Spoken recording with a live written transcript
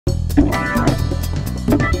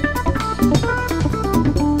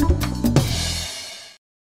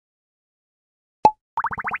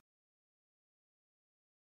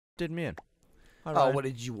did me in. Hi, Oh, Ryan. what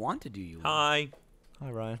did you want to do? You? Hi.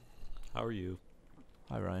 Hi, Ryan. How are you?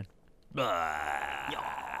 Hi, Ryan.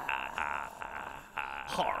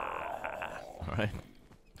 All right.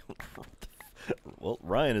 Well,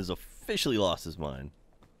 Ryan has officially lost his mind.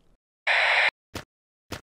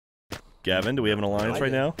 Gavin, do we have an alliance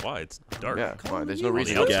right now? Why? It's dark. Yeah, come on. There's no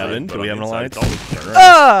reason. Outside, Gavin, but do we on have the an inside, alliance? it's always dark.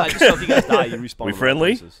 Ah! I just hope you guys die. You respawn. We in the right friendly?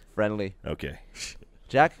 places. Friendly. Okay.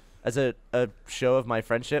 Jack, as a show of my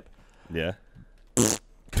friendship. Yeah.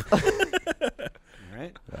 All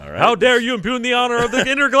right. All right. How dare you impugn the honor of the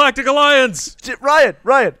Intergalactic Alliance? Ryan!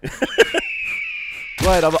 Ryan,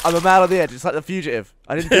 I'm a man on the edge. It's like the fugitive.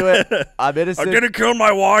 I didn't do it. I'm innocent. I didn't kill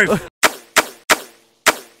my wife.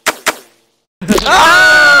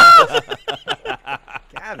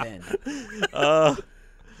 Gavin, All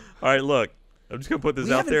right, look. I'm just gonna put this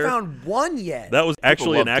we out haven't there. found one yet. That was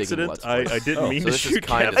actually love an taking accident. Let's I Plays. didn't Oh, mean so to this is shoot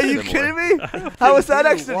kind of Are Gavin. you similar. kidding me? How was that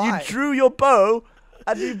Why? accident? You drew your bow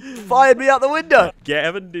and you fired me out the window.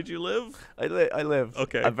 Gavin, did you live? I live.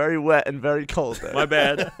 Okay. I'm very wet and very cold. Though. My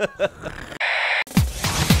bad.